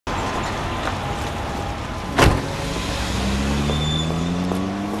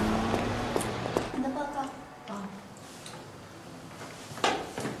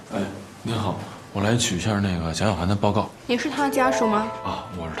来取一下那个蒋小涵的报告。你是他家属吗？啊，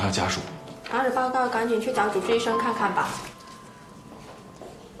我是他家属。拿着报告赶紧去找主治医生看看吧。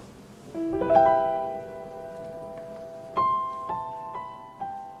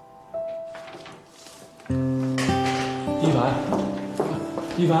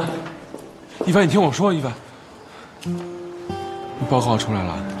一凡，你听我说，一凡，你报告出来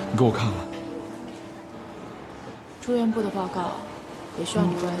了，你给我看看。住院部的报告也需要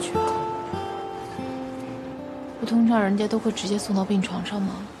你过来取。不通常人家都会直接送到病床上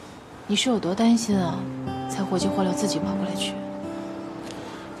吗？你是有多担心啊？才火急火燎自己跑过来取。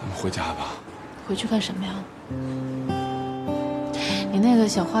咱们回家吧。回去干什么呀？你那个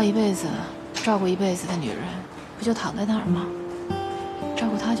想花一辈子、照顾一辈子的女人，不就躺在那儿吗？照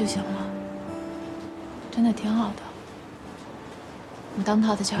顾她就行了，真的挺好的。你当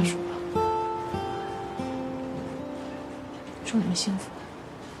她的家属吧。祝你们幸福。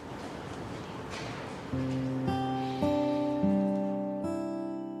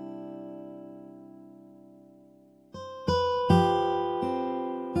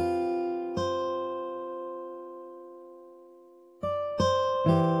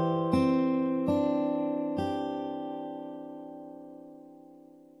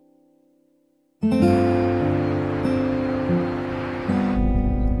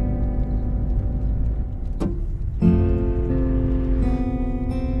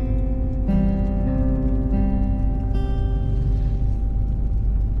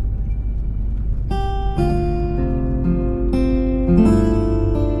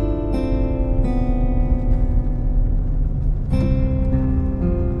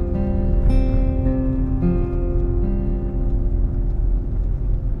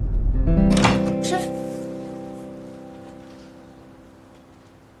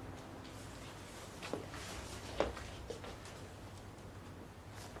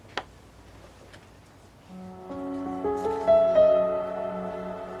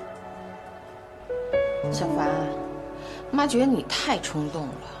小凡，妈觉得你太冲动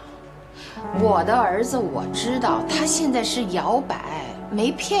了。我的儿子我知道他现在是摇摆，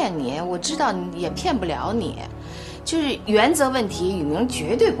没骗你，我知道你也骗不了你，就是原则问题，雨明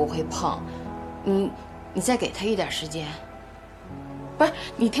绝对不会碰。你再给他一点时间。不是，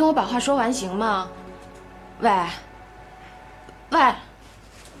你听我把话说完行吗？喂，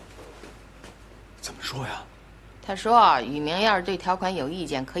怎么说呀？他说雨明要是对条款有意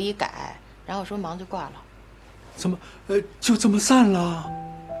见可以改，然后说忙就挂了。怎么就这么散了？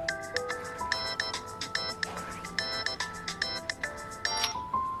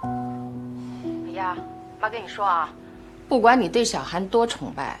哎呀，妈跟你说啊，不管你对小涵多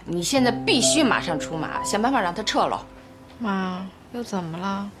崇拜，你现在必须马上出马，想办法让他撤了。妈，又怎么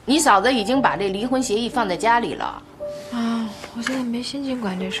了？你嫂子已经把这离婚协议放在家里了。妈，我现在没心情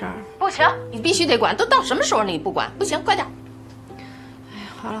管这事儿。不行，你必须得管，都到什么时候了你不管？不行，快点。哎，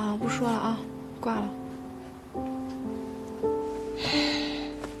好了，我不说了啊，挂了。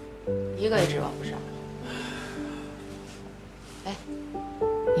一个也指望不上。哎，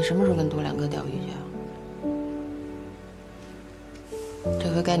你什么时候跟多良哥钓鱼去啊？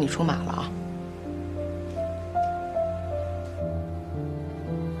这回该你出马了啊！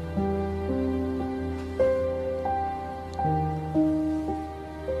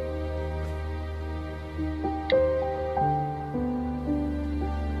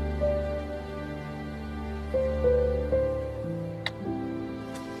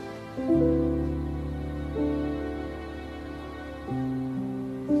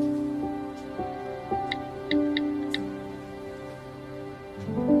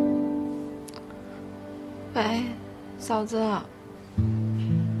喂，嫂子，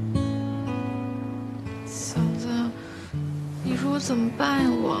嫂子，你说我怎么办呀？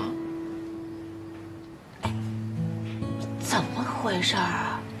我怎么回事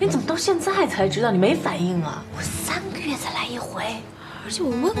啊？你怎么到现在才知道？你没反应啊？我3个月才来一回，而且我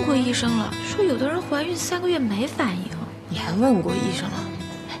问过医生了，说有的人怀孕3个月没反应。你还问过医生了？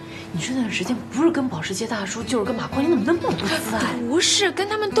你这段时间不是跟保时捷大叔，就是跟马宽，你怎么那么不自爱？不是，跟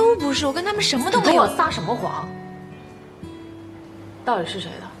他们都不是，我跟他们什么都没有。你跟我撒什么谎？到底是谁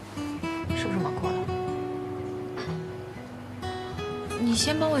的？是不是马阔的？你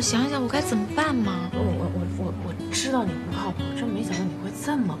先帮我想想，我该怎么办嘛？我知道你不靠谱，真没想到你会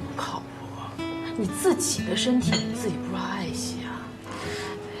这么不靠谱。你自己的身体你自己不知道爱惜啊！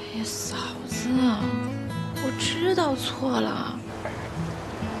哎呀，嫂子，我知道错了。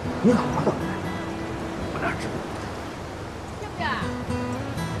你好好等着，我哪知道？是不是？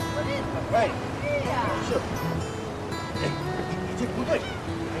我这哎，是呀。是。哎，你这不对。哎，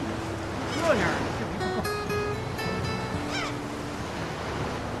这样这没不够。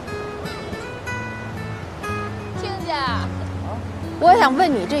我想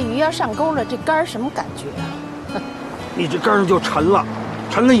问你，这鱼要上钩了，这竿什么感觉啊？你这竿就沉了，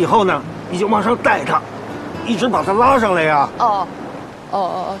沉了以后呢，你就往上带它，一直把它拉上来呀。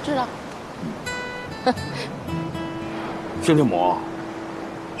哦，知道。亲家母，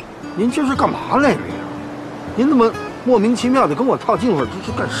您这是干嘛来了呀？您怎么莫名其妙的跟我套近乎，这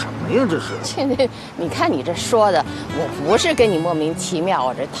是干什么呀？这是。你看你这说的，我不是跟你莫名其妙，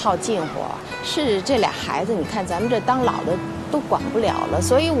我这套近乎，是这俩孩子，你看咱们这当老的都管不了了，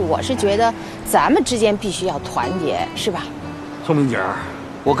所以我是觉得咱们之间必须要团结，是吧？宋明姐，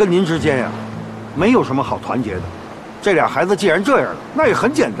我跟您之间呀，没有什么好团结的。这俩孩子既然这样了，那也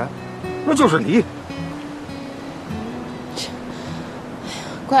很简单，那就是离。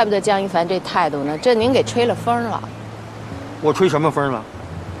怪不得江一凡这态度呢，这您给吹了风了。我吹什么风了？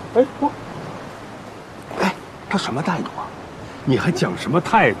他什么态度啊？你还讲什么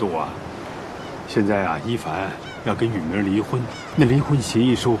态度啊？现在啊，一凡要跟雨明离婚，那离婚协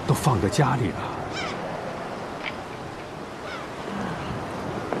议书都放在家里了。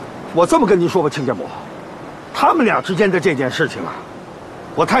我这么跟您说吧，亲家母，他们俩之间的这件事情啊，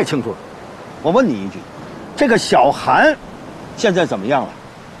我太清楚了。我问你一句，这个小韩现在怎么样了？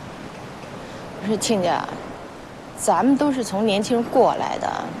不是亲家，咱们都是从年轻人过来的，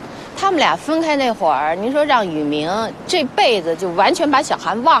他们俩分开那会儿，您说让雨明这辈子就完全把小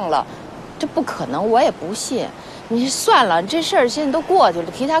韩忘了，这不可能，我也不信。你算了，这事儿现在都过去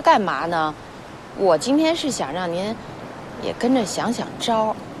了，提他干嘛呢？我今天是想让您也跟着想想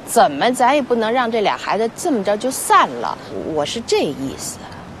招，怎么咱也不能让这俩孩子这么着就散了，我是这意思。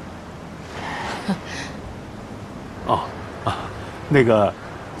那个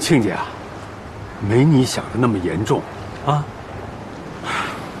亲家啊，没你想的那么严重啊。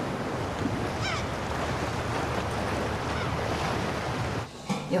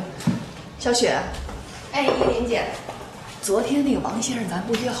哟，小雪，哎，依林姐，昨天那个王先生，咱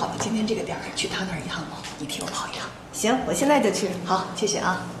不约好了今天这个点儿去他那儿一趟吗？你替我跑一趟。行，我现在就去。好，谢谢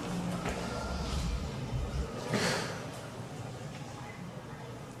啊。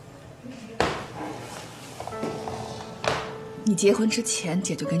你结婚之前，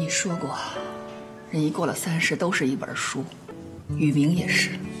姐就跟你说过，人一过了30，都是一本书，雨明也是。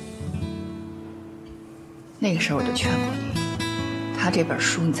那个时候我就劝过你，他这本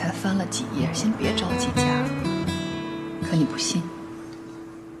书你才翻了几页，先别着急嫁。可你不信，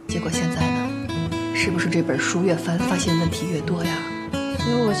结果现在呢，是不是这本书越翻发现问题越多呀？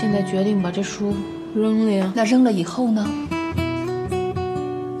所以我现在决定把这书扔了呀。那扔了以后呢？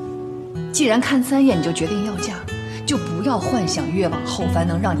既然看3页你就决定要嫁，就不要幻想越往后翻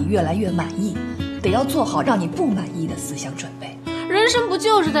能让你越来越满意，得要做好让你不满意的思想准备。人生不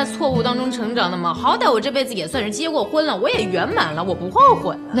就是在错误当中成长的吗？好歹我这辈子也算是结过婚了，我也圆满了，我不后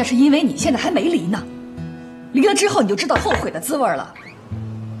悔。那是因为你现在还没离呢，离了之后你就知道后悔的滋味了。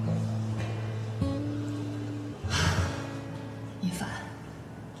一凡，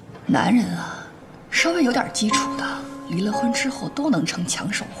男人啊，稍微有点基础的，离了婚之后都能成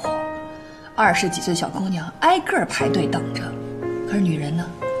抢手货。20几岁小姑娘挨个排队等着，可是女人呢，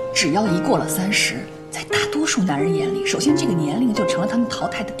只要一过了30，在大多数男人眼里，首先这个年龄就成了他们淘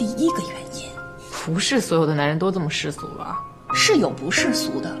汰的第一个原因。不是所有的男人都这么世俗吧？是有不世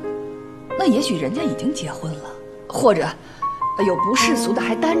俗的，那也许人家已经结婚了，或者有不世俗的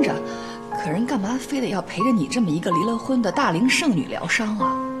还单着，可人干嘛非得要陪着你这么一个离了婚的大龄剩女疗伤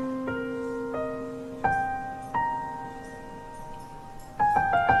啊？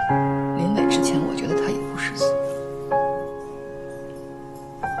临尾之前，我觉得他也不世俗，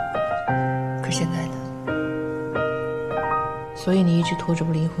可现在呢？所以你一直拖着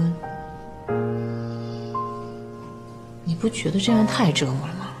不离婚，你不觉得这样太折磨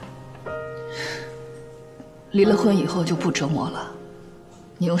了吗？离了婚以后就不折磨了，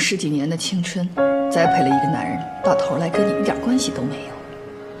你用10几年的青春栽培了一个男人，到头来跟你一点关系都没有。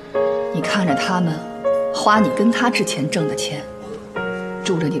你看着他们花你跟他之前挣的钱，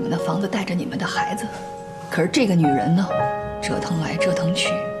住着你们的房子，带着你们的孩子，可是这个女人呢，折腾来折腾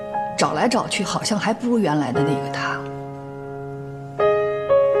去，找来找去，好像还不如原来的那个他。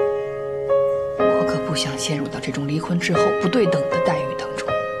我可不想陷入到这种离婚之后不对等的待遇当中，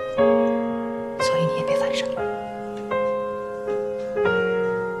所以你也别犯傻。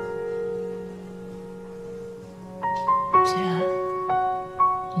姐，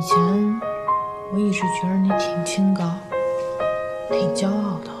以前我一直觉得你挺清高，挺骄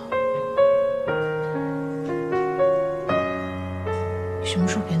傲的。你什么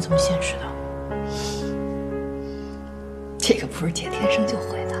时候变这么现实的？这个不是姐天生就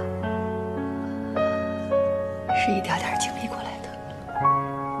会的，是一点点经历过来的。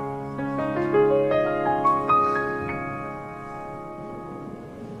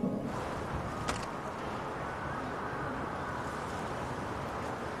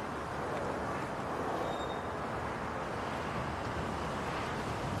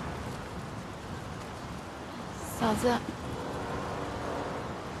饺子。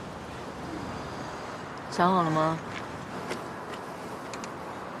想好了吗？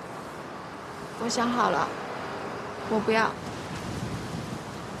我想好了，我不要。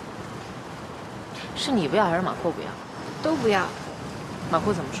是你不要还是马阔不要？都不要。马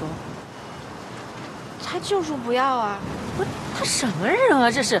阔怎么说？他就说不要啊。不是他什么人啊？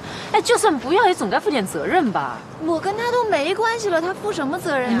这是，哎，就算不要也总该负点责任吧？我跟他都没关系了，他负什么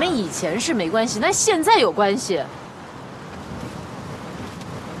责任啊？你们以前是没关系，那现在有关系。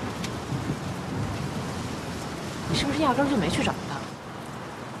你是不是压根就没去找他？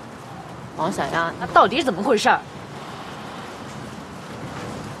王小丫，那到底是怎么回事？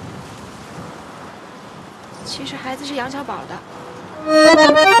其实孩子是杨小宝的。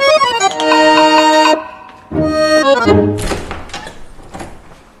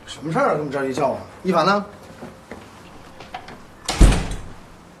什么事儿？这么着急叫我？一凡呢？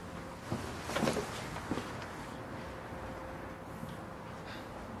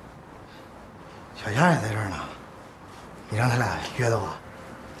小丫也在这儿呢。你让他俩约的我。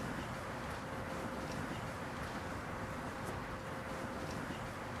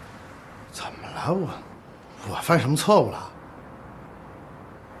怎么了？我犯什么错误了？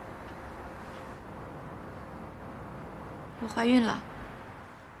我怀孕了。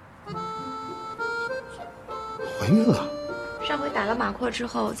怀孕了？上回打了马阔之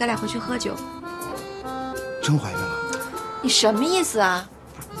后，咱俩回去喝酒。真怀孕了？你什么意思啊？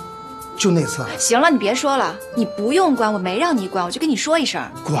就那次。行了，你别说了，你不用管，我没让你管，我就跟你说一声。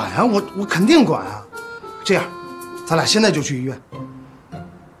管啊，我肯定管啊。这样，咱俩现在就去医院。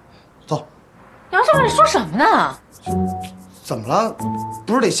走。杨小宝，你说什么呢？怎么了？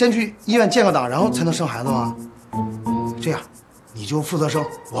不是得先去医院建个档，然后才能生孩子吗？这样，你就负责生，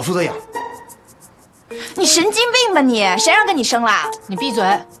我负责养。你神经病吧你？谁让跟你生啦？你闭嘴！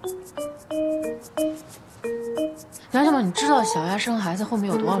杨小宝，你知道小丫生孩子后面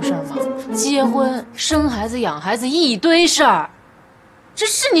有多少事儿吗？结婚、生孩子、养孩子，一堆事儿。这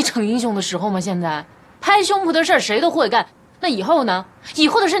是你逞英雄的时候吗？现在拍胸脯的事儿谁都会干，那以后呢？以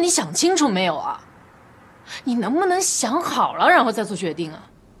后的事你想清楚没有啊？你能不能想好了然后再做决定啊？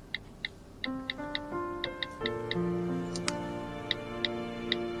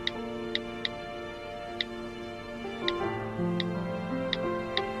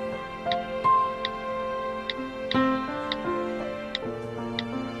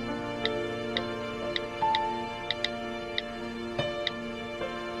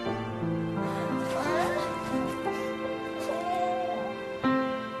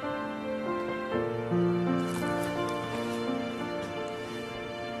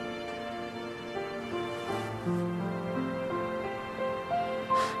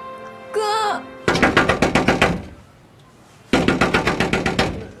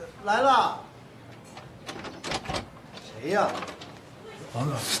来了，谁呀？王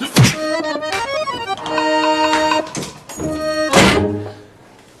哥。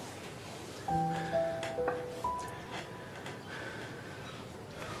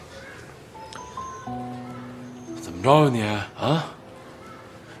怎么着你啊？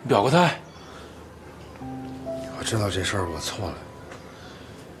你表个态。我知道这事儿我错了，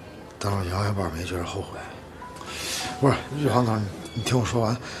但我杨小宝没觉得后悔。不是，玉航哥，你听我说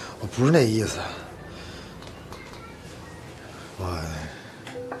完，我不是那意思。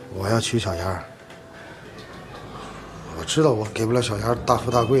我要娶小丫。我知道我给不了小丫大富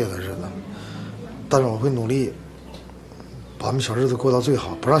大贵的日子，但是我会努力把我们小日子过到最好，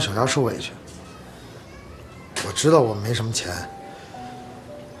不让小丫受委屈。我知道我没什么钱，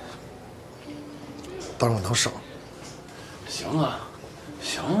但是我能省。行啊，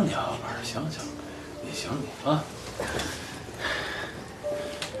行，你好玩，行，你行你啊。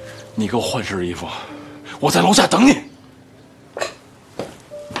你给我换身衣服，我在楼下等你。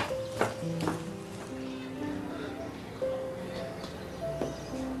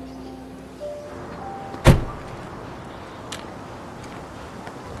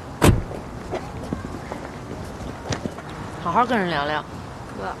好好跟人聊聊，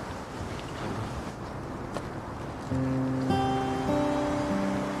哥。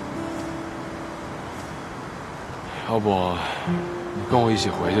要不你跟我一起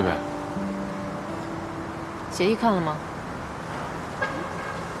回去呗？协议看了吗？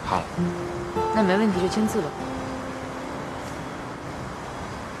看了。那没问题就签字吧。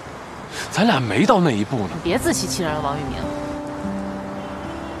咱俩没到那一步呢。你别自欺欺人了，王玉明。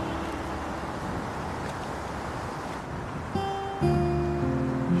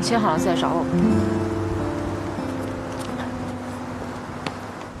签好了再来找我。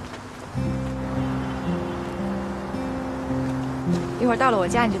一会儿到了我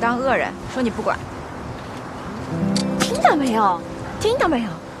家你就当恶人，说你不管。到没有？听到没有？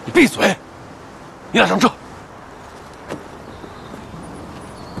你闭嘴！你俩上车。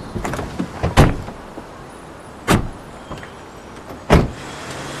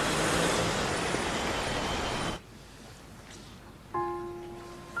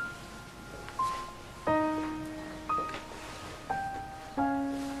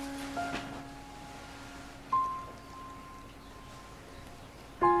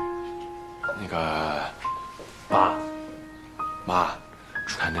那个，妈，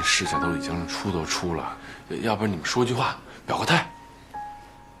看这事情都已经出了，要不然你们说句话，表个态。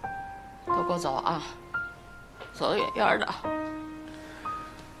都给我走啊，走得远远的。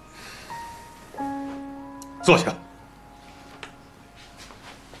坐下。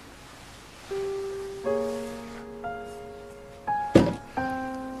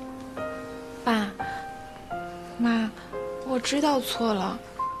爸妈，我知道错了，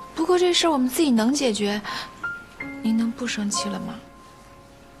不过这事我们自己能解决，您能不生气了吗？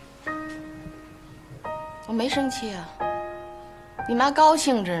我没生气啊，你妈高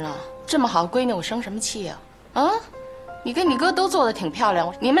兴着呢。这么好闺女，我生什么气呀？啊，你跟你哥都做得挺漂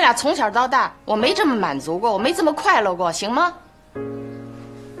亮，你们俩从小到大，我没这么满足过，我没这么快乐过，行吗？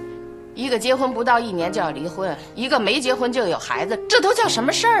一个结婚不到1年就要离婚，一个没结婚就有孩子，这都叫什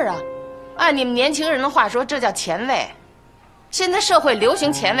么事儿啊？按你们年轻人的话说，这叫前卫。现在社会流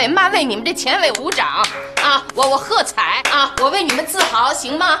行前卫，妈为你们这前卫鼓掌啊！我喝彩啊！我为你们自豪，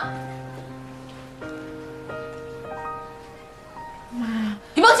行吗？妈，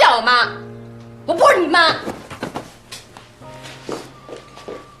你甭叫我妈，我不是你妈。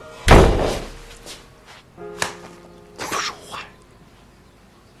不说话。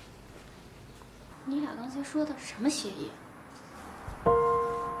你俩刚才说的什么协议？都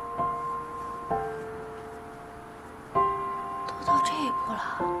到这一步了，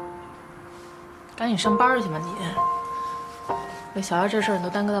赶紧上班去吧你！为小丫这事儿你都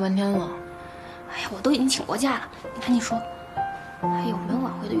耽搁大半天了。哎呀，我都已经请过假了，你赶紧说，还有没有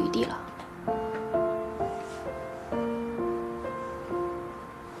挽回的余地了？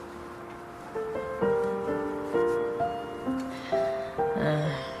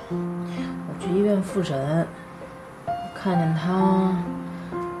我去医院复诊，看见他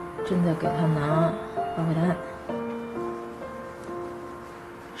正在给他拿报废单，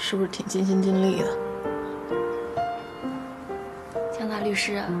是不是挺尽心尽力的？江大律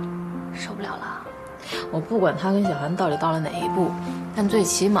师受不了了。我不管他跟小韩到底到了哪一步，但最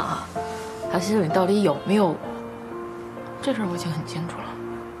起码他心里到底有没有我，这事儿我已经很清楚了。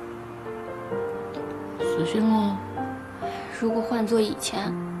死心了。如果换做以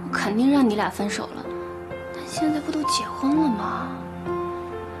前，我肯定让你俩分手了。但现在不都结婚了吗？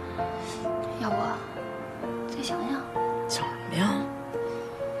要不再想想？想什么呀？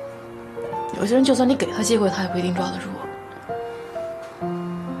有些人就算你给他机会，他也不一定抓得住。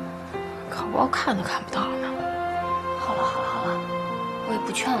搞不好看都看不到呢。好了，我也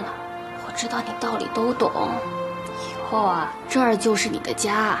不劝了。我知道你道理都懂。以后啊，这儿就是你的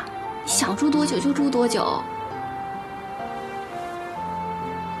家，你想住多久就住多久。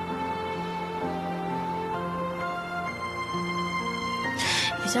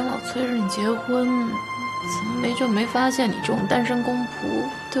以前老催着你结婚，怎么没发现你这种单身公仆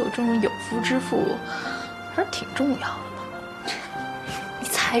对我这种有夫之妇还是挺重要的呢？你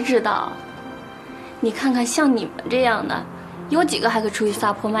才知道，你看看像你们这样的，有几个还可以出去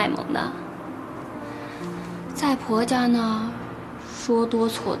撒泼卖萌的？在婆家呢，说多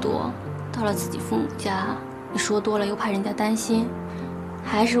错多；到了自己父母家，你说多了又怕人家担心。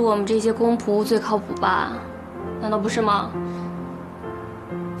还是我们这些公仆最靠谱吧？难道不是吗？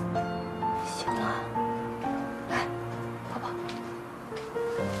行了，来，抱抱。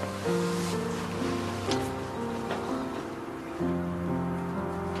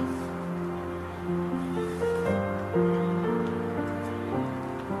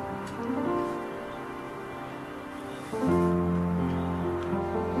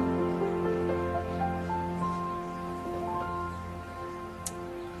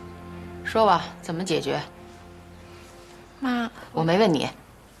说吧，怎么解决？妈，我没问你。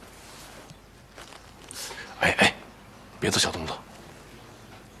哎，别做小动作。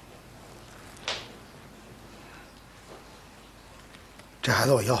这孩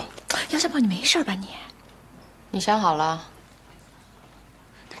子我要。姚小宝，你没事吧你？你想好了？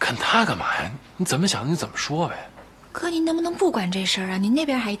你看他干嘛呀？你怎么想你怎么说呗。哥，您能不能不管这事儿啊？您那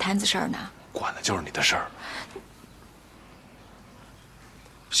边还一摊子事儿呢。管的就是你的事儿。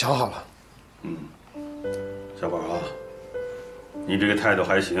想好了。小宝啊，你这个态度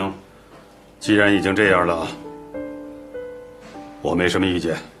还行。既然已经这样了，我没什么意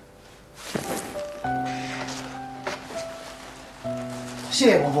见。谢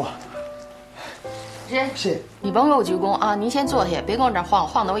谢伯父。这，谢谢。你甭给我鞠躬啊！您先坐下，别跟我这儿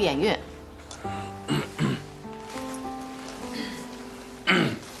晃得我眼晕。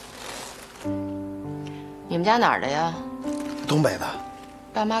你们家哪儿的呀？东北的。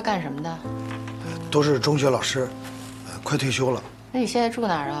爸妈干什么的？都是中学老师，快退休了。那你现在住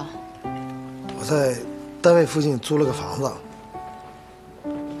哪儿啊？我在单位附近租了个房子。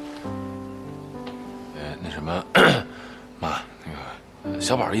那什么，妈，那个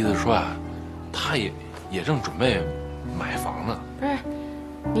小宝的意思是说啊，他也正准备买房呢。不是，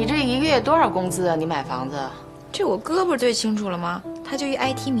你这一个月多少工资啊？你买房子？这我哥不是最清楚了吗？他就一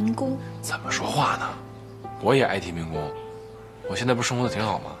IT 民工。怎么说话呢？我也 IT 民工，我现在不生活的挺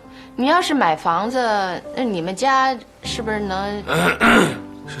好吗？你要是买房子，那你们家是不是能？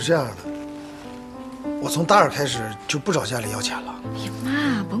是这样的，我从大二开始就不找家里要钱了。哎呀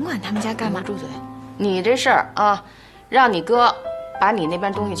妈，甭管他们家干嘛，住嘴！你这事儿啊，让你哥把你那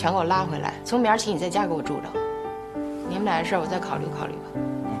边东西全给我拉回来，从明儿起你在家给我住着。你们俩的事儿我再考虑考虑吧。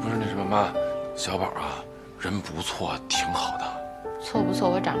不是那什么妈，小宝啊，人不错，挺好的。错不错？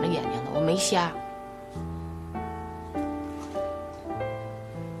我长着眼睛的，我没瞎。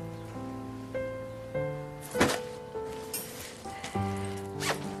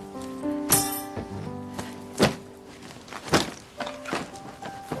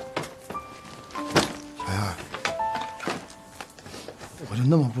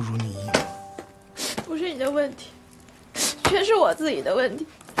那么不如你意吗？不是你的问题，全是我自己的问题，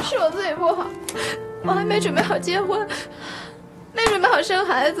是我自己不好。我还没准备好结婚，没准备好生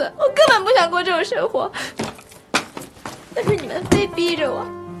孩子，我根本不想过这种生活。但是你们非逼着我，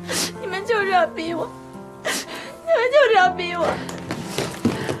你们就是要逼我，你们就是要逼我。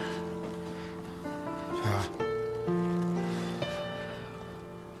小雅，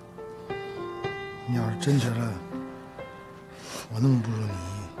你要是真觉得我那么不如你意，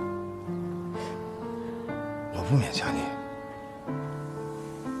我不勉强你。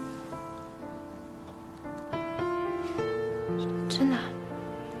真的？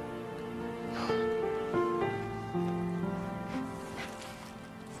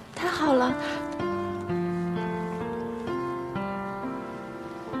太好了！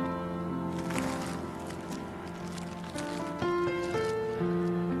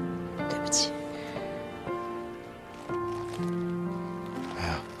对不起。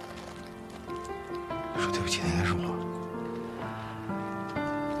说对不起的应该是我。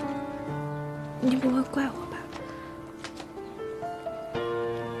你不会怪我吧？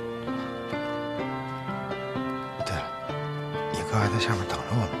对了，你哥还在下面等着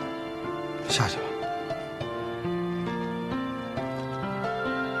我们呢，下去吧。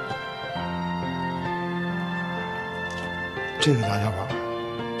这个杨小宝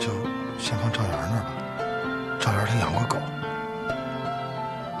就先放赵元那儿吧，赵元他养过狗。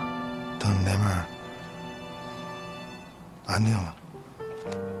等你那边安定了，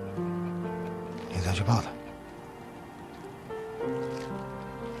你再去抱他。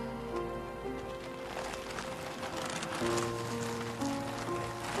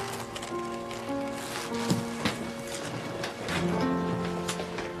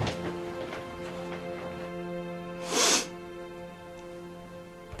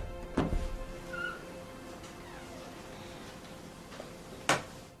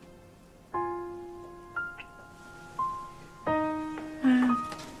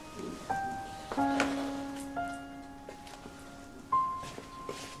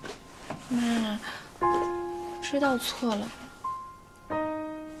妈，知道错了。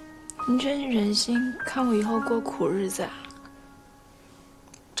您真忍心看我以后过苦日子啊？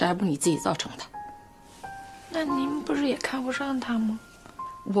这还不是你自己造成的。那您不是也看不上他吗？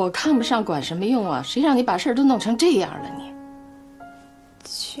我看不上管什么用啊？谁让你把事儿都弄成这样了你？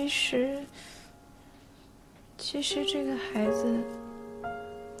其实这个孩子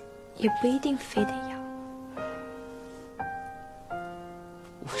也不一定非得要。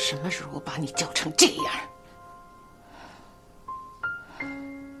我什么时候把你教成这样？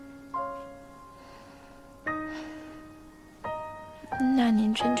那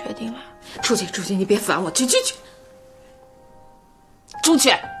您真决定了？出去，你别烦我，去！出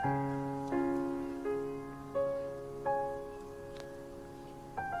去！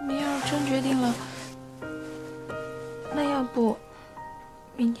您要是真决定了，那要不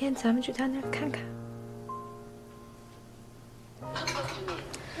明天咱们去他那儿看看？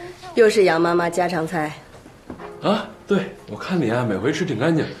又是杨妈妈家常菜。啊，对，我看你啊，每回吃挺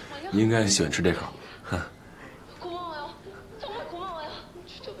干净，你应该喜欢吃这口。哼。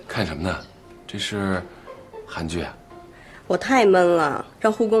看什么呢？这是韩剧啊。我太闷了，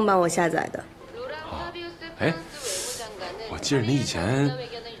让护工帮我下载的。哦，哎，我记着你以前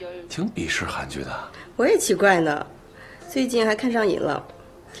挺鄙视韩剧的。我也奇怪呢，最近还看上瘾了，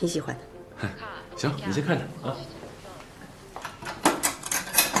挺喜欢的。行，你先看着啊。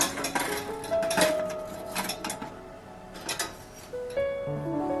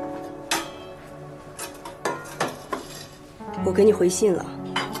我给你回信了。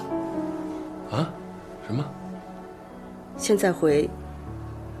啊？什么？现在回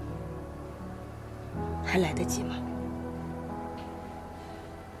还来得及吗？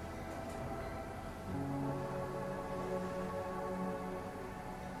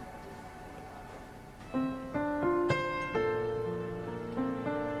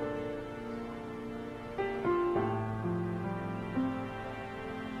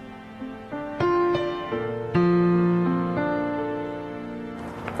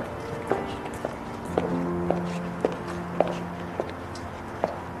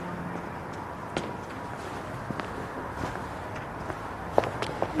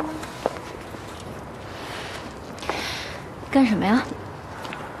干什么呀？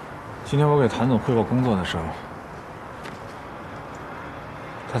今天我给谭总汇报工作的时候，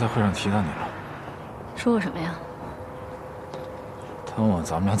他在会上提到你了。说我什么呀？他问我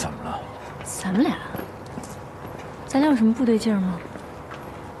咱们俩怎么了。咱们俩？咱俩有什么不对劲儿吗？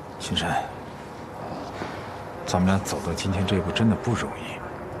青山，咱们俩走到今天这一步真的不容易。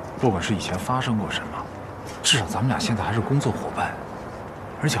不管是以前发生过什么，至少咱们俩现在还是工作伙伴，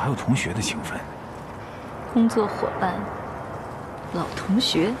而且还有同学的情分。工作伙伴。老同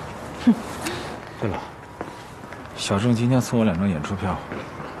学，哼。对了，小郑今天送我2张演出票，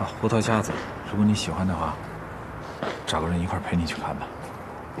啊，胡桃夹子，如果你喜欢的话，找个人一块陪你去看吧。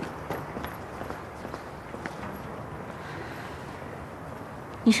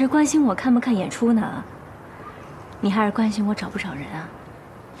你是关心我看不看演出呢？你还是关心我找不找人啊？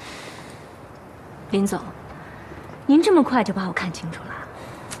林总，您这么快就把我看清楚了，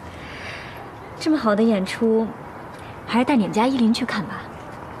这么好的演出。还是带你们家依林去看吧。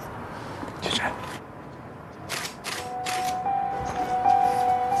青山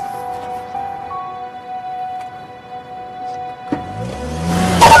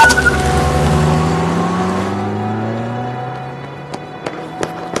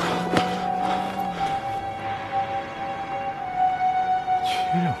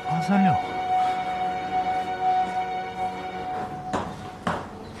，76836。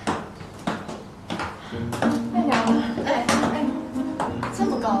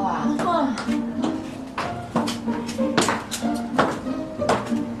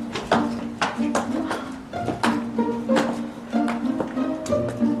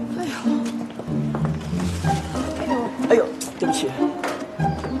哎呦，对不起。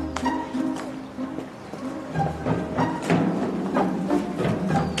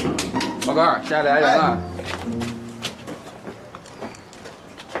报告，下来人了。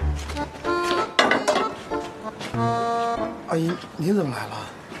阿姨，您怎么来了？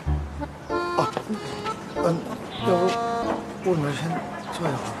啊，要不屋里面先坐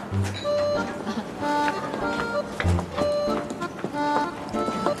一会儿。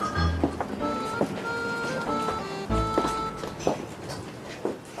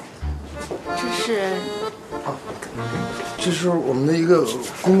这是我们的一个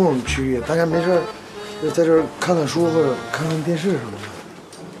公共区域，大家没事就在这儿看看书或者看看电视什么的。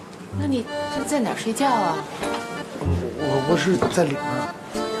那你这在哪儿睡觉啊？我卧室在里面。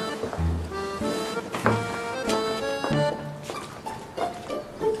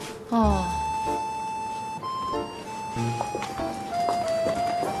哦。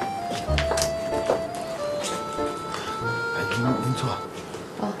哎，您坐。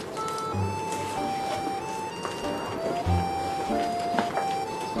哦。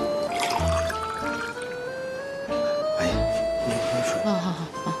哎，您睡。好好好。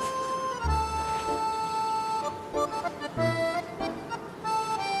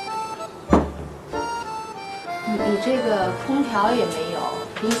你这个空调也没有，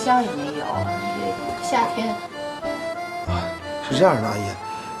冰箱也没有，这夏天。啊，是这样的，阿姨，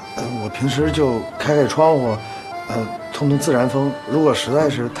我平时就开窗户，通通自然风。如果实在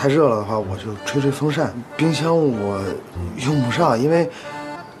是太热了的话，我就吹吹风扇。冰箱我用不上，因为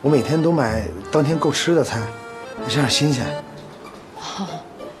我每天都买当天够吃的菜，这样新鲜。哦。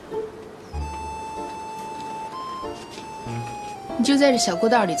你就在这小过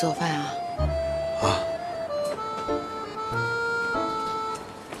道里做饭啊？啊。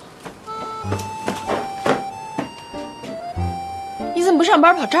你怎么不上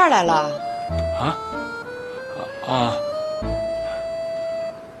班跑这儿来了？啊！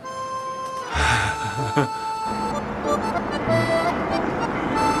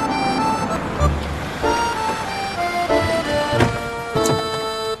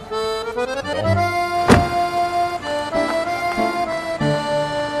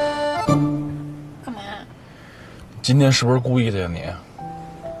今天是不是故意的呀你？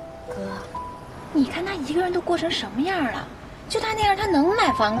哥，你看他一个人都过成什么样了？就他那样，他能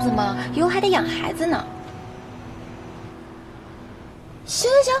买房子吗？以后还得养孩子呢。行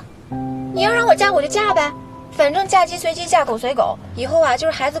行行，你要让我嫁我就嫁呗，反正嫁鸡随鸡，嫁狗随狗。以后啊，就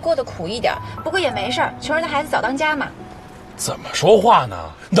是孩子过得苦一点，不过也没事儿，穷人的孩子早当家嘛。怎么说话呢？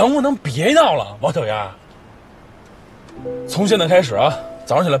能不能别闹了，王小丫？从现在开始啊，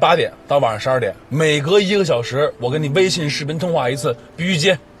早上起来8点到晚上12点，每隔1个小时，我跟你微信视频通话一次，必须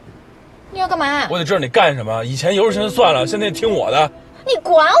接。你要干嘛？我得知道你干什么。以前有事情算了，现在听我的。你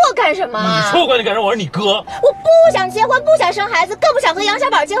管我干什么？你说我管你干什么？我是你哥。我不想结婚，不想生孩子，更不想和杨小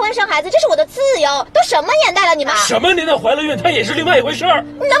宝结婚生孩子，这是我的自由。都什么年代了，你们？什么年代怀了孕，它也是另外一回事儿。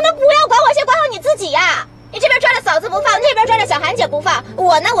你能不能不要管我，先管好你自己呀？你这边抓着嫂子不放，那边抓着小韩姐不放。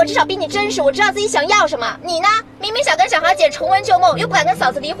我呢，我至少比你真实，我知道自己想要什么。你呢，明明想跟小韩姐重温旧梦，又不敢跟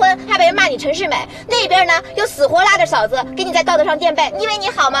嫂子离婚，还被人骂你陈世美。那边呢，又死活拉着嫂子给你在道德上垫背。你以为你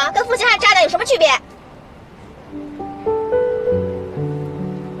好吗？跟负心汉渣男有什么区别？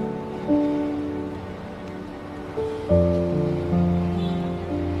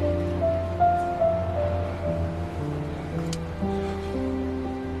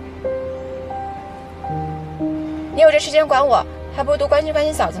你有这时间管我，还不如多关心关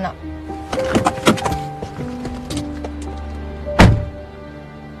心嫂子呢。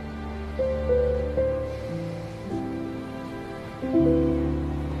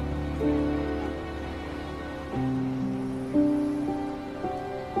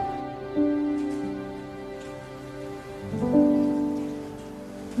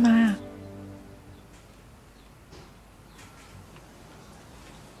妈。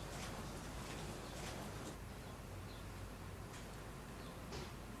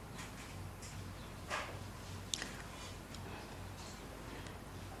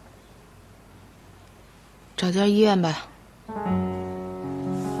找家医院吧。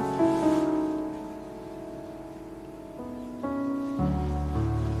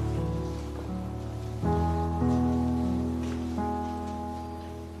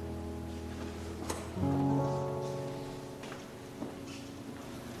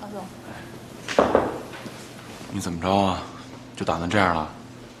老总，你怎么着啊？就打算这样了？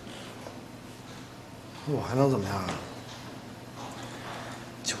我还能怎么样啊？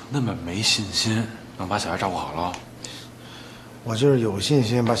就那么没信心，能把小孩照顾好了？我就是有信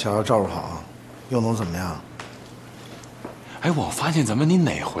心把小孩照顾好，又能怎么样？哎，我发现怎么你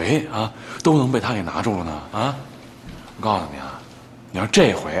哪回啊都能被他给拿住了呢？啊！我告诉你啊，你要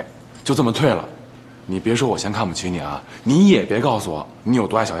这回就这么退了，你别说我嫌看不起你啊，你也别告诉我你有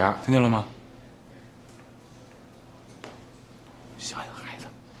多爱小丫，听见了吗？想想孩子。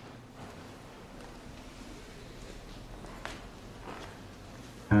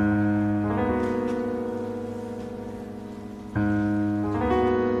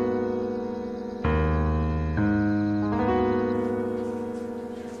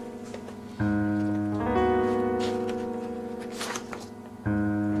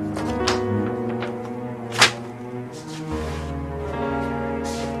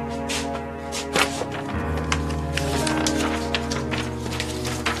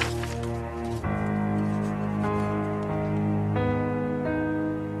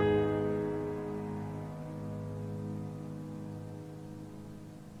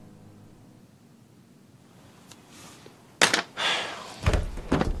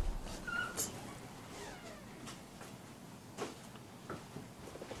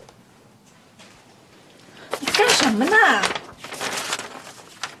什么呢？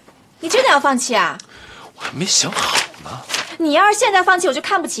你真的要放弃啊？我还没想好呢。你要是现在放弃，我就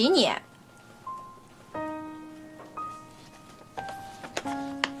看不起你。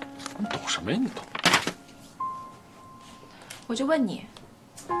你懂什么呀？你懂？我就问你，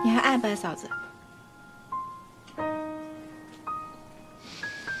你还爱不爱嫂子？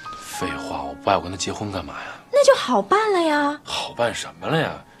废话，我不爱我跟他结婚干嘛呀？那就好办了呀。好办什么了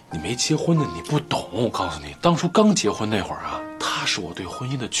呀？你没结婚呢，你不懂。我告诉你，当初刚结婚那会儿啊，他是我对婚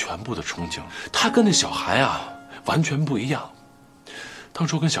姻的全部的憧憬。他跟那小韩啊完全不一样。当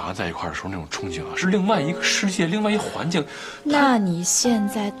初跟小韩在一块儿的时候，那种憧憬啊，是另外一个世界，另外一个环境。那你现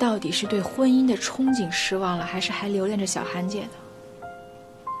在到底是对婚姻的憧憬失望了，还是还留恋着小韩姐呢？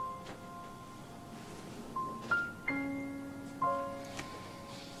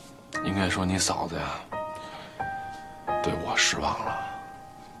应该说你嫂子呀，对我失望了。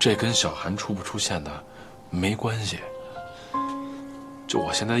这跟小韩出不出现的没关系。就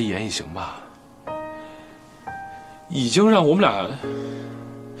我现在的一言一行吧，已经让我们俩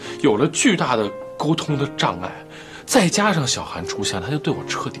有了巨大的沟通的障碍，再加上小韩出现，他就对我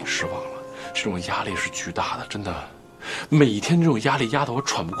彻底失望了。这种压力是巨大的，真的每天这种压力压得我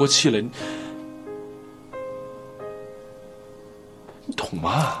喘不过气来，你懂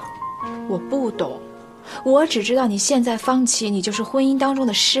吗？我不懂，我只知道你现在放弃，你就是婚姻当中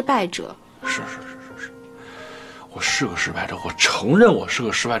的失败者。是，我是个失败者，我承认我是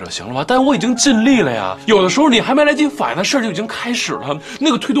个失败者，行了吧？但我已经尽力了呀。有的时候你还没来及反应，那事儿就已经开始了。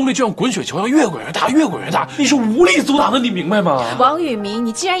那个推动力就像滚雪球一样，越滚越大，越滚越大，你是无力阻挡的，你明白吗？王宇明，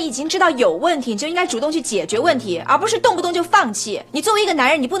你既然已经知道有问题，你就应该主动去解决问题，而不是动不动就放弃。你作为一个男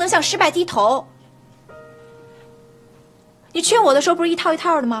人，你不能向失败低头。你劝我的时候不是一套一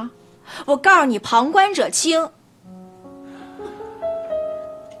套的吗？我告诉你，旁观者清。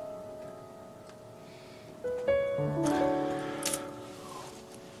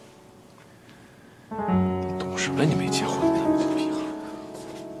懂什么？你没结婚。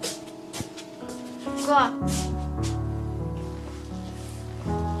哥，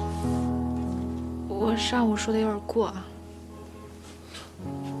我上午说的有点过啊。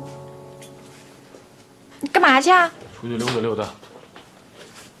你干嘛去啊？出去溜达溜达。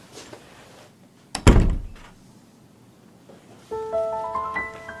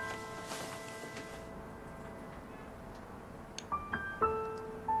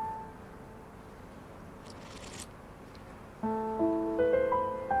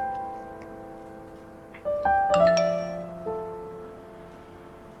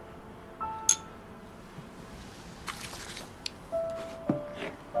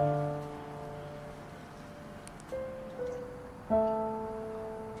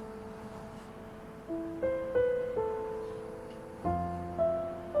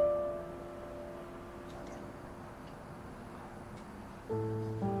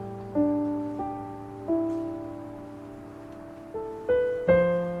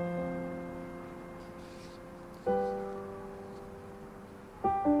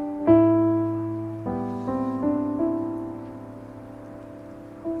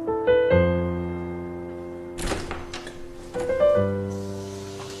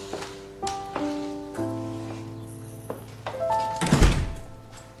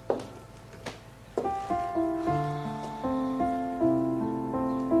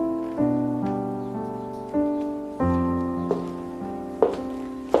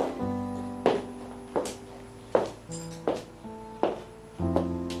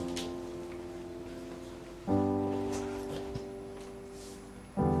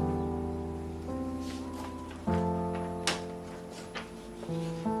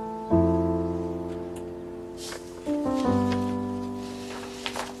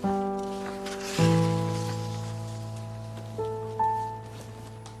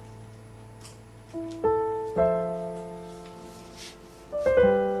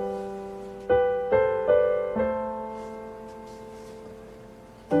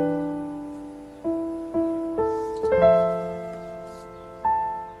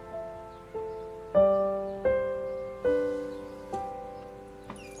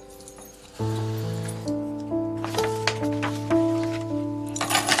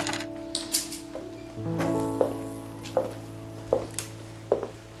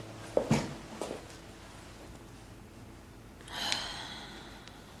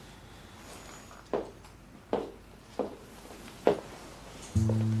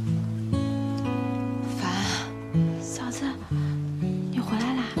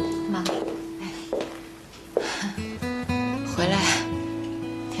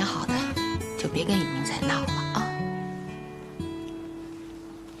别跟雨明再闹了啊！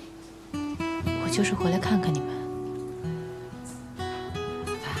我就是回来看看你们。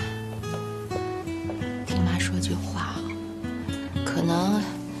听妈说句话啊，可能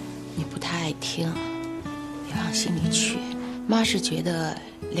你不太爱听，别往心里去。妈是觉得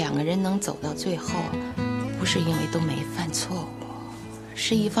两个人能走到最后，不是因为都没犯错误，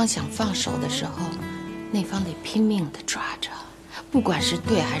是一方想放手的时候，那方得拼命地抓着。 不管是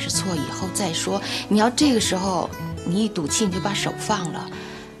对还是错，以后再说。你要这个时候你一赌气你就把手放了，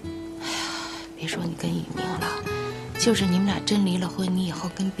哎呀，别说你跟雨明了，就是你们俩真离了婚，你以后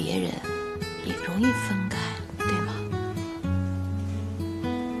跟别人也容易分开，对吗？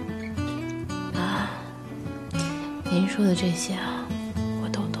妈，您说的这些啊，我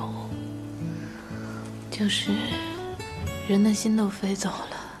都懂。就是人的心都飞走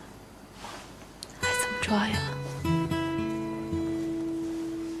了，还怎么抓呀？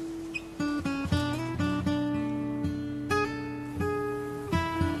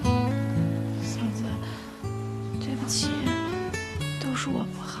 都是我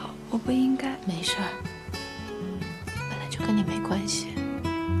不好，我不应该。没事儿，本来就跟你没关系。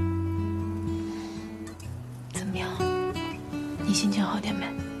怎么样？你心情好点没？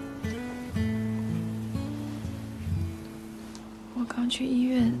去医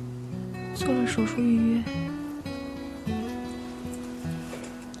院做了手术预约。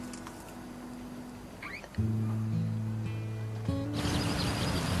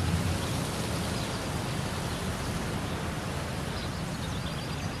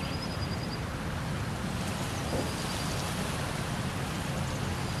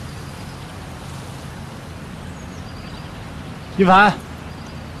一凡，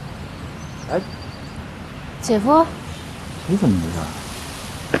哎，姐夫，你怎么没事？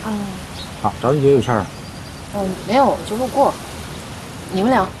嗯，啊，找你姐有事儿？没有，就路过。你们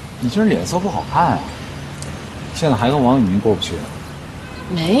俩？你这人脸色不好看啊！现在还跟王雨明过不去？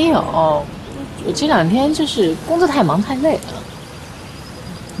没有，我这2天就是工作太忙太累了。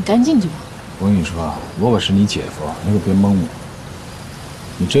你赶紧进去吧。我跟你说，我可是你姐夫，你可别蒙我。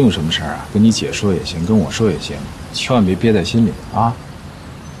你真有什么事儿啊，跟你姐说也行，跟我说也行，千万别憋在心里啊。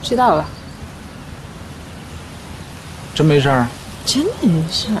知道了。真没事儿？真没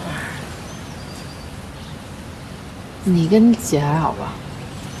事儿。你跟你姐还好吧？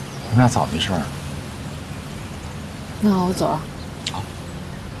我们俩早没事儿。那我走了。好。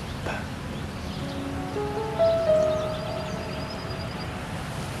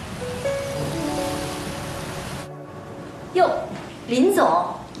哟，林总。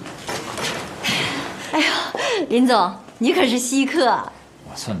哎呀，林总，你可是稀客。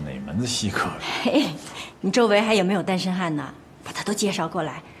我算哪门子稀客了？嘿，你周围还有没有单身汉呢？把他都介绍过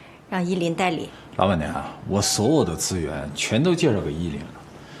来，让依林代理。老板娘，我所有的资源全都介绍给依林了。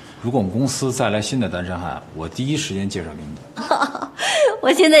如果我们公司再来新的单身汉，我第一时间介绍给你。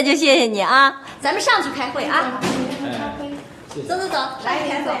我现在就谢谢你啊！咱们上去开会啊！哎，谢谢。走走走，来，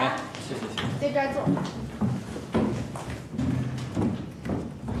田总，谢谢。这边坐。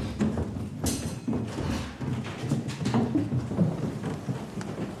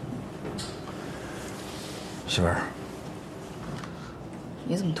媳妇儿，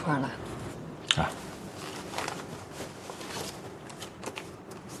你怎么突然来？啊，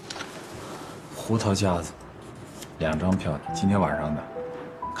胡桃夹子，2张票，今天晚上的，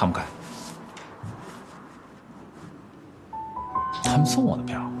看不看？他们送我的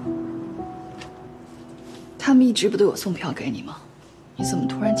票。他们一直不都有送票给你吗？你怎么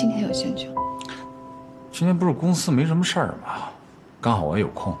突然今天有兴趣？今天不是公司没什么事儿吗？刚好我有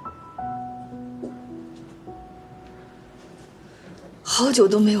空。好久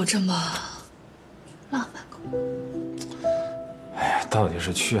都没有这么浪漫过。哎呀，到底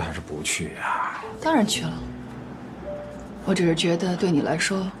是去还是不去呀？当然去了。我只是觉得对你来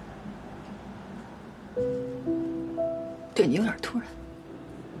说，对你有点突然。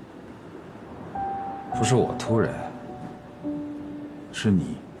不是我突然，是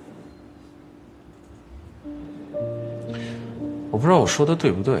你。我不知道我说的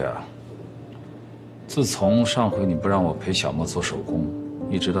对不对啊。自从上回你不让我陪小莫做手工，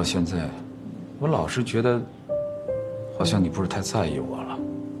一直到现在，我老是觉得，好像你不是太在意我了，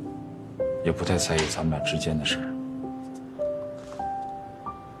也不太在意咱们俩之间的事儿。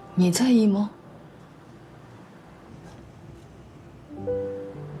你在意吗？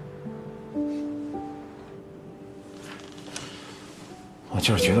我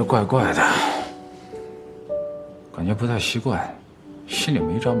就是觉得怪怪的，感觉不太习惯，心里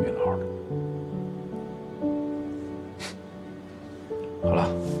没着米牢的。好了，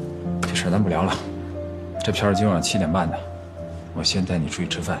这事儿咱不聊了。这票是今晚7点半的，我先带你出去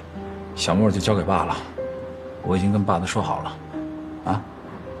吃饭，小莫就交给爸了。我已经跟爸都说好了，啊。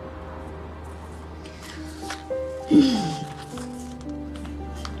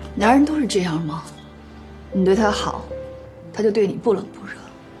男人都是这样吗？你对他好，他就对你不冷不热；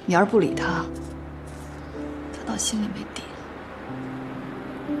你要是不理他，他倒心里没底了。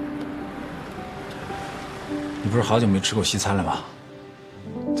你不是好久没吃过西餐了吗？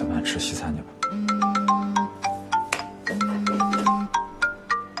咱们吃西餐去吧。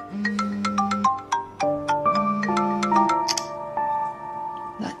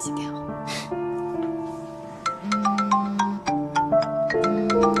那几点？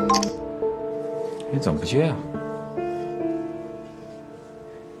你怎么不接啊？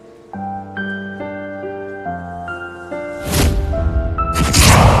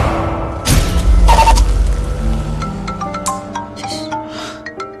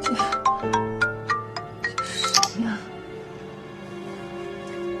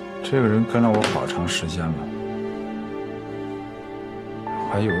这个人跟了我好长时间了，我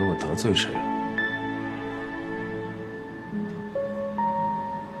还以为我得罪谁了。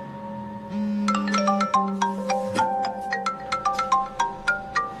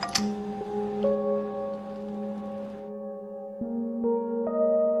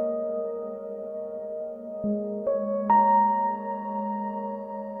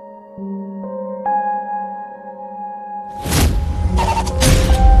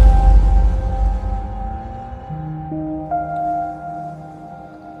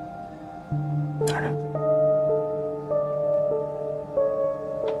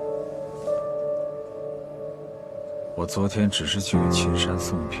昨天只是去给秦山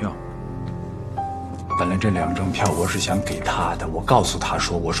送票。本来这2张票我是想给他的，我告诉他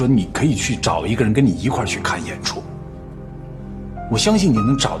说，我说你可以去找一个人跟你一块去看演出。我相信你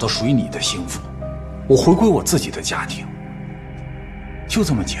能找到属于你的幸福，我回归我自己的家庭，就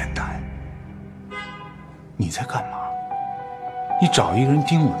这么简单。你在干嘛？你找一个人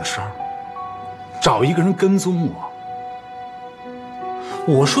盯我的梢，找一个人跟踪我。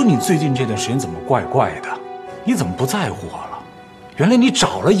我说你最近这段时间怎么怪怪的？你怎么不在乎我了？原来你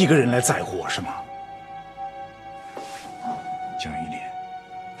找了一个人来在乎我是吗？江一林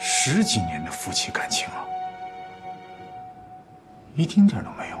，10几年的夫妻感情了，一丁点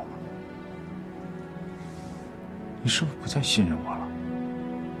都没有吗？你是不是不再信任我了？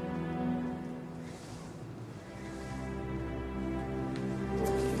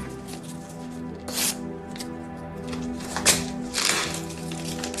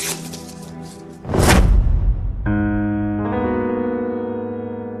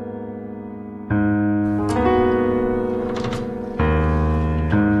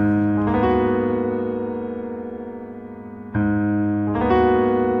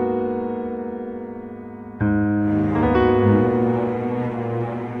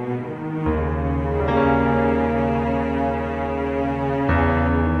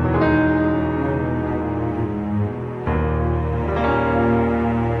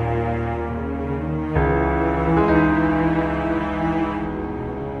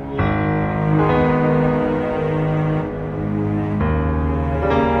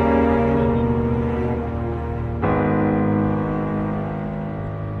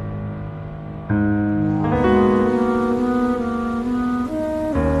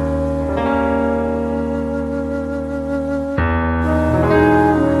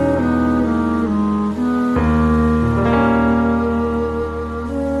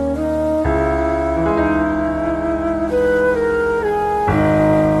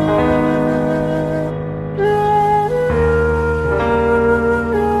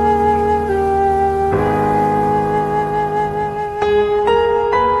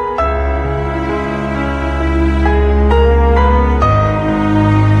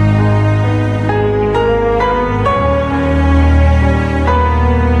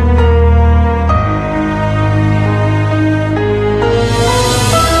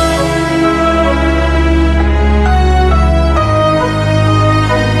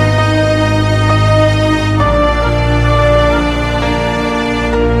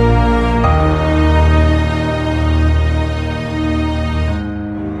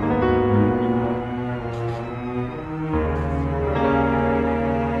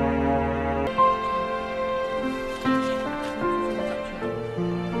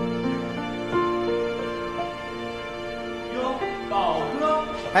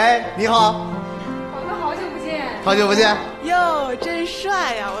哎，你好，宝哥，好久不见，好久不见。哟，真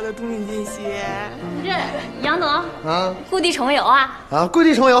帅呀，我的东晋金熙。这杨总啊，故地重游啊？啊，故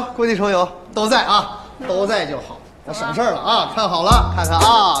地重游，故地重游，都在啊，都在就好。那省事儿了啊，看好了，看看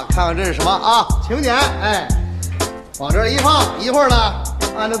啊，看看这是什么啊？请柬，哎，往这儿一放，一会儿呢，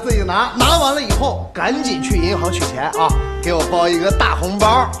按照自己拿，拿完了以后赶紧去银行取钱啊，给我包一个大红包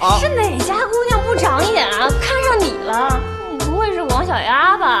啊！是哪家姑娘不长眼啊？看上你了，你不会是王小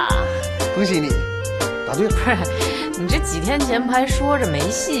丫吧？恭喜你，答对了。不是，你这几天前不还说着没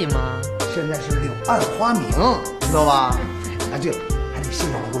戏吗？现在是柳暗花明，知道吧？哎，对了，还得谢谢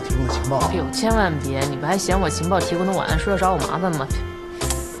你给我提供的情报。哎呦，千万别！你不还嫌我情报提供的晚，说要找我麻烦吗？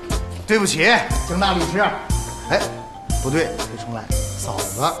对不起，郑大律师。哎，不对，得重来。嫂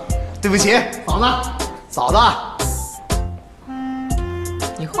子，对不起，嫂子，嫂子。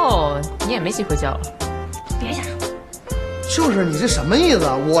以后你也没机会叫了。别想。就是你这什么意思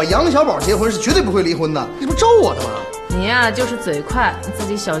啊？我杨小宝结婚是绝对不会离婚的，你不咒我的吗？你呀，就是嘴快，自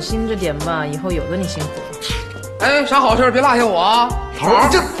己小心着点吧，以后有的你辛苦了。哎，啥好事别落下我啊！头儿，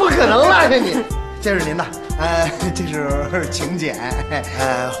这不可能落下你。这是您的，这是请柬。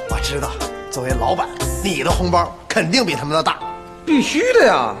我知道，作为老板，你的红包肯定比他们的大，必须的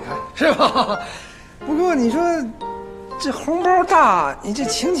呀，是吧？不过你说这红包大，你这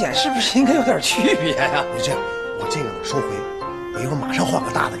请柬是不是应该有点区别呀？你这样，我这个呢收回，我一会儿马上换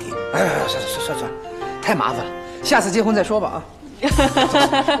个大的给你。哎，算，太麻烦了，下次结婚再说吧啊。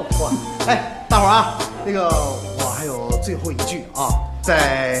哎，大伙儿啊，那个我还有最后一句啊，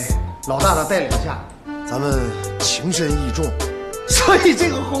在老大的带领下，咱们情深意重，所以这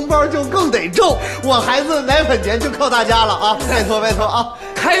个红包就更得重。我孩子奶粉钱就靠大家了啊！拜托啊！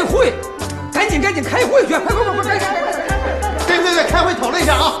开会，赶紧开会去！快！对，开会讨论一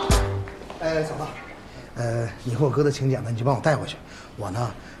下啊！嫂子，以后哥的请柬呢，你就帮我带回去，我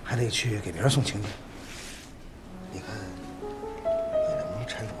呢还得去给别人送请柬。你看，你能不能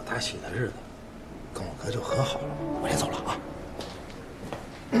趁着我大喜的日子，跟我哥就和好了？我先走了啊。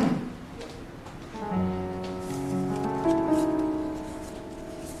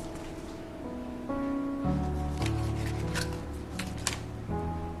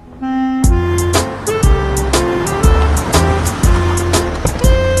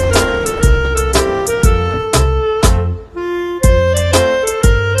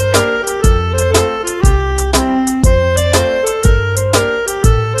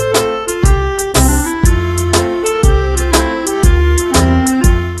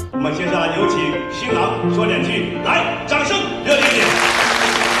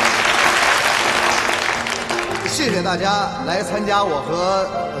大家来参加我和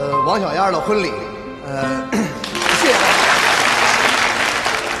王小燕的婚礼，谢谢大家。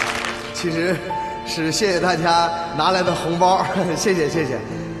其实是谢谢大家拿来的红包，谢谢谢谢。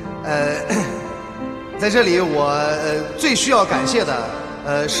在这里我最需要感谢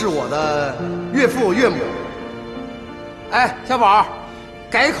的是我的岳父岳母。哎，小宝，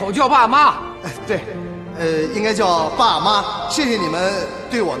改口叫爸妈。对，应该叫爸妈。谢谢你们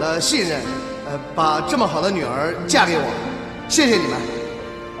对我的信任。把这么好的女儿嫁给我，谢谢你们。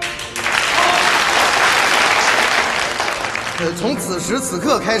从此时此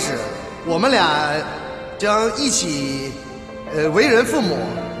刻开始，我们俩将一起为人父母，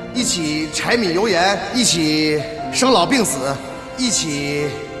一起柴米油盐，一起生老病死，一起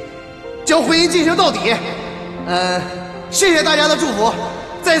将婚姻进行到底。谢谢大家的祝福，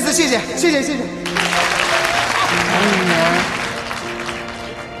再一次谢谢，谢谢谢谢。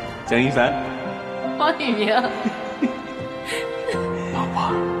蒋一凡。黄宇明，老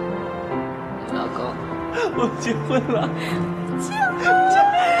婆，老公，我结婚了，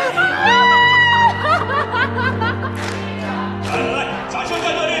来，掌声再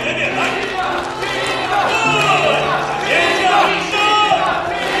热烈一点点，来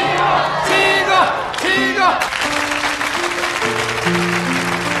七个。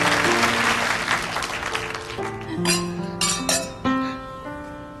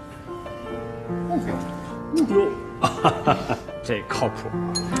这靠谱，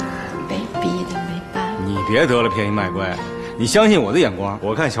被逼的没办法。你别得了便宜卖乖，你相信我的眼光。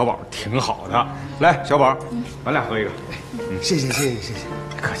我看小宝挺好的，来，小宝，咱俩喝一个。谢谢谢谢谢谢，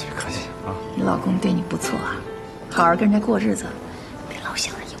客气客气啊。你老公对你不错啊，好好跟人家过日子，别老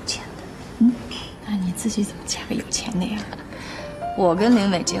想着有钱的。那你自己怎么嫁个有钱的呀？我跟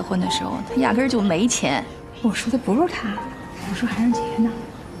林伟结婚的时候，他压根儿就没钱。我说的不是他，我说韩杰呢。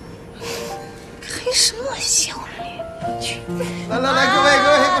开什么玩笑啊你！来，各位，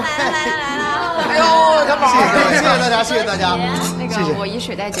哎呦，小宝，谢谢大家，谢谢大家，那个我以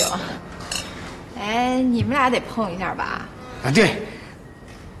水代酒。哎，你们俩得碰一下吧？啊，对。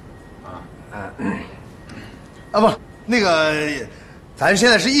不，那个，咱现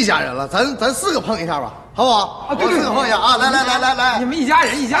在是一家人了，咱四个碰一下吧，好不好？啊，对，四个碰一下啊！来，你们一家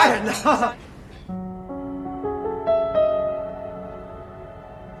人的。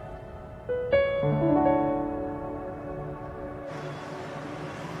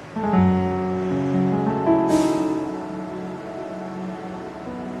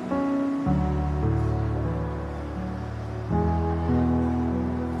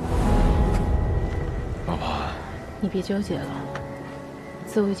你别纠结了，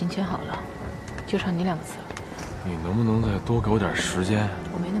字我已经签好了，就差你2个字了。你能不能再多给我点时间？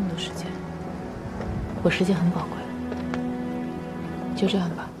我没那么多时间，我时间很宝贵。就这样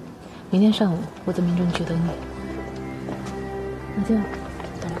吧，明天上午我在民政局等你。那这样，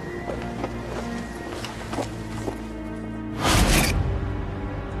等我。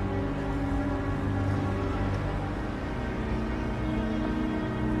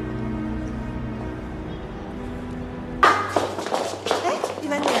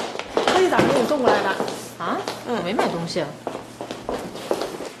送过来的啊？我没买东西。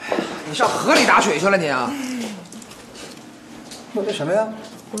你上河里打水去了你啊？这什么呀？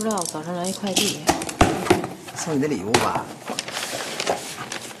不知道，早上来一快递。送你的礼物吧。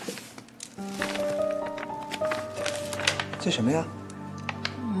这什么呀？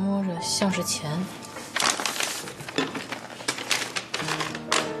摸着像是钱，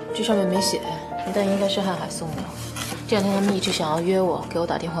这上面没写，但应该是瀚海送的。这2天他们一直想要约我，给我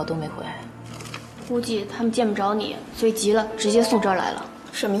打电话都没回。估计他们见不着你，所以急了，直接送这儿来了。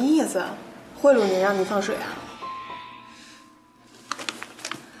什么意思？贿赂你让你放水啊？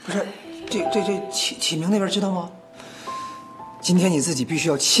不是，这启明那边知道吗？今天你自己必须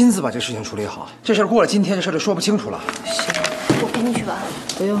要亲自把这事情处理好。这事儿过了今天，这事儿就说不清楚了。行，我陪你去吧。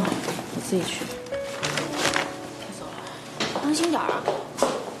不用，我自己去。别走了，当心点啊。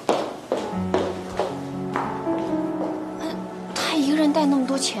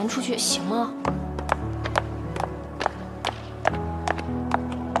多钱出去，行吗？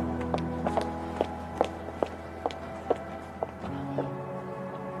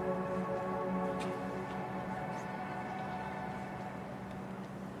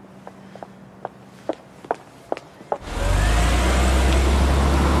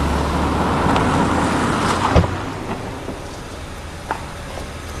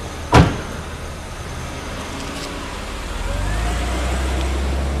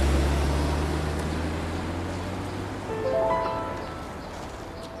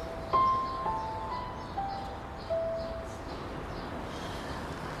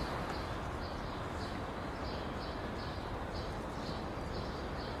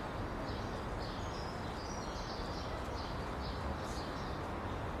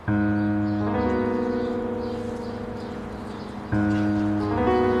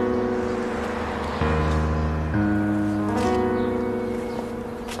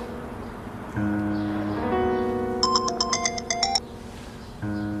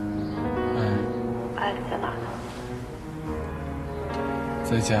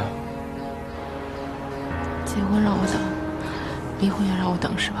在家。结婚让我等，离婚也让我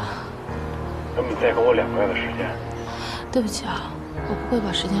等，是吧？那么你再给我2个月的时间。对不起啊，我不会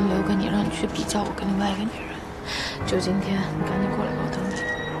把时间留给你，让你去比较我跟另外一个女人。就今天，你赶紧过来吧，我等你。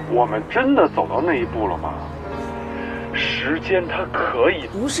我们真的走到那一步了吗？时间它可以……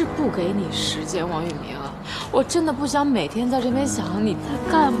不是不给你时间，王宇明，我真的不想每天在这边想你在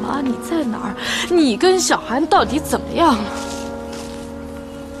干嘛，你在哪儿，你跟小韩到底怎么样了？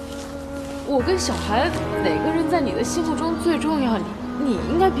我跟小韩哪个人在你的心目中最重要？你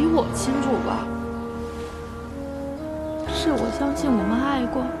应该比我清楚吧？是我相信我们爱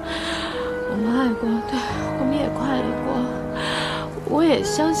过，对，我们也快乐过。我也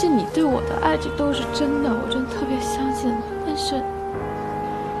相信你对我的爱，这都是真的，我真特别相信。但是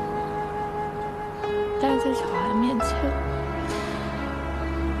在小孩面前，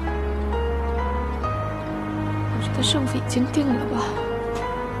我觉得胜负已经定了吧。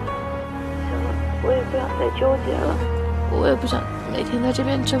行了，我也不想再纠结了，我也不想每天在这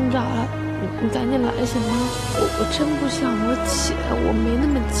边挣扎了。你赶紧来行吗？我真不像我姐，我没那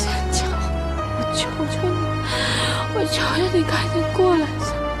么坚强。我求求你，我求求你赶紧过来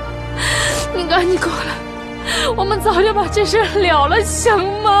行吗？你赶紧过来，我们早就把这事了了，行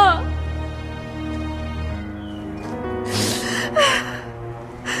吗？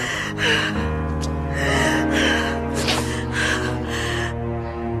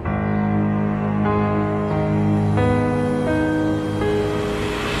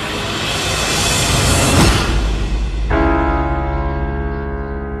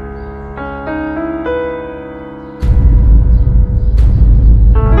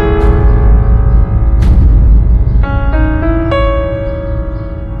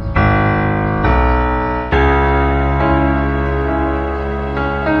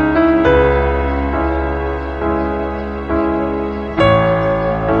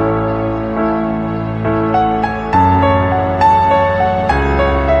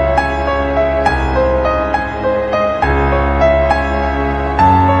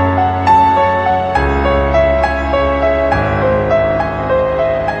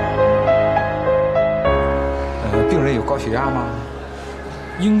血压吗？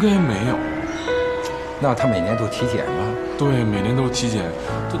应该没有。那他每年都体检吗？对，每年都体检，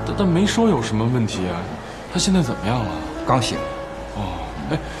但没说有什么问题啊。他现在怎么样了？刚醒。哦，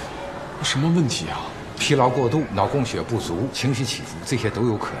哎，什么问题啊？疲劳过度、脑供血不足、情绪起伏，这些都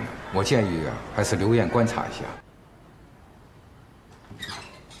有可能。我建议啊，还是留院观察一下。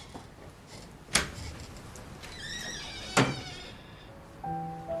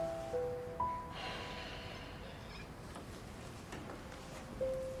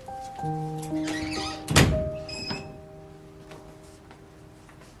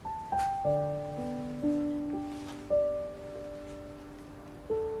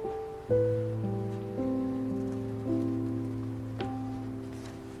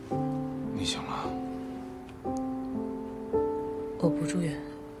你醒了？我不住院，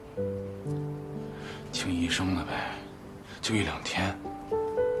听医生的呗，就1-2天。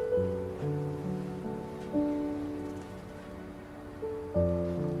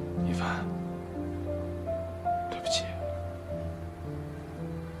一凡，对不起，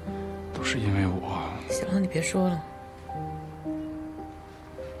都是因为我。行了，你别说了。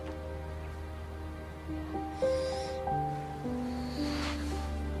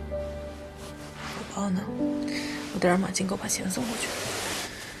我包呢？我带点马金狗把钱送过去。